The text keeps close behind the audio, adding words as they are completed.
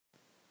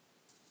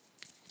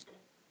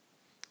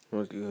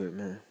What's good,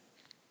 man?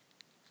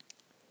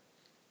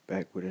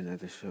 Back with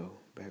another show.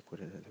 Back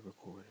with another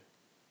recording.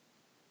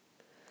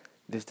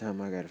 This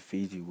time I gotta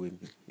feed you with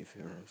me. You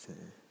feel what I'm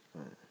saying?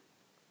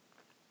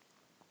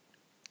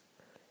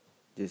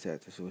 Just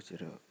have to switch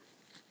it up.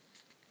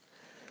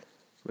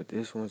 But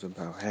this one's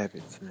about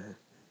habits, man.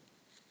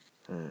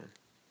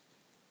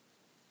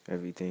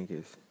 Everything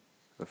is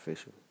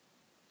official.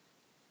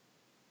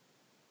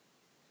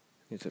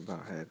 It's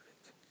about habits.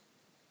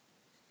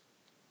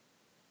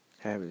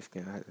 Habits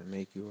can either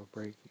make you or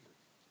break you.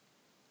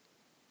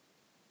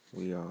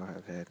 We all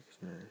have habits,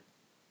 man.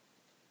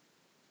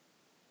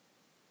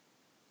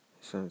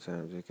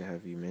 Sometimes it can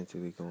have you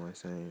mentally go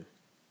insane.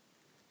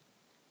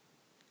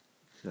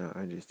 Not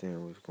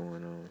understand what's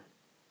going on.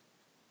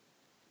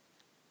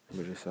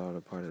 But it's all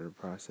a part of the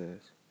process.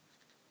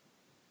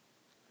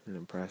 And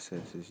the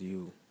process is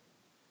you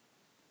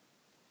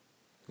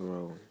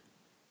growing,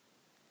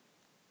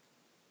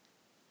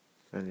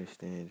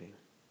 understanding,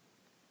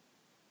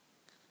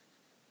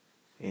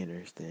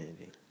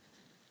 understanding,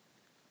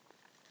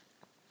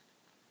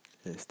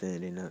 and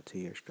standing up to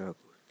your struggles.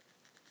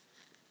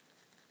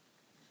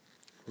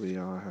 We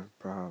all have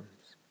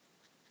problems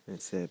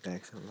and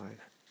setbacks in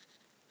life.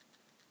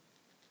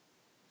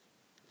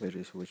 But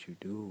it's what you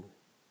do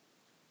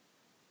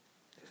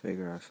to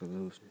figure out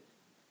solutions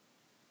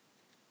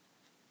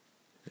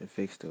and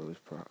fix those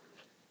problems.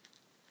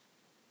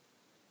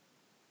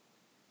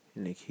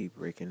 And they keep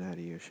breaking out of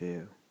your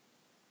shell.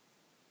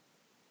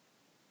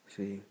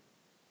 See,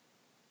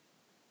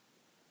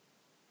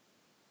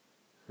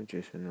 I'm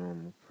just a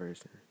normal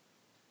person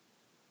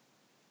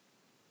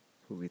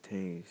who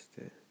continues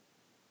to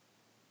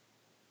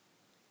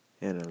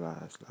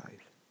analyze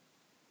life.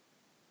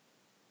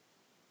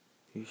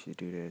 You should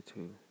do that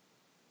too.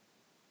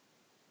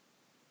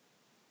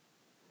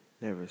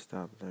 Never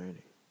stop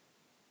learning.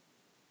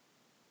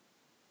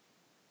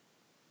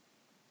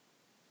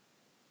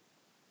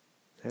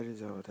 That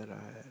is all that I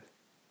have.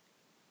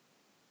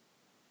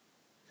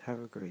 Have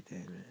a great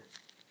day, man.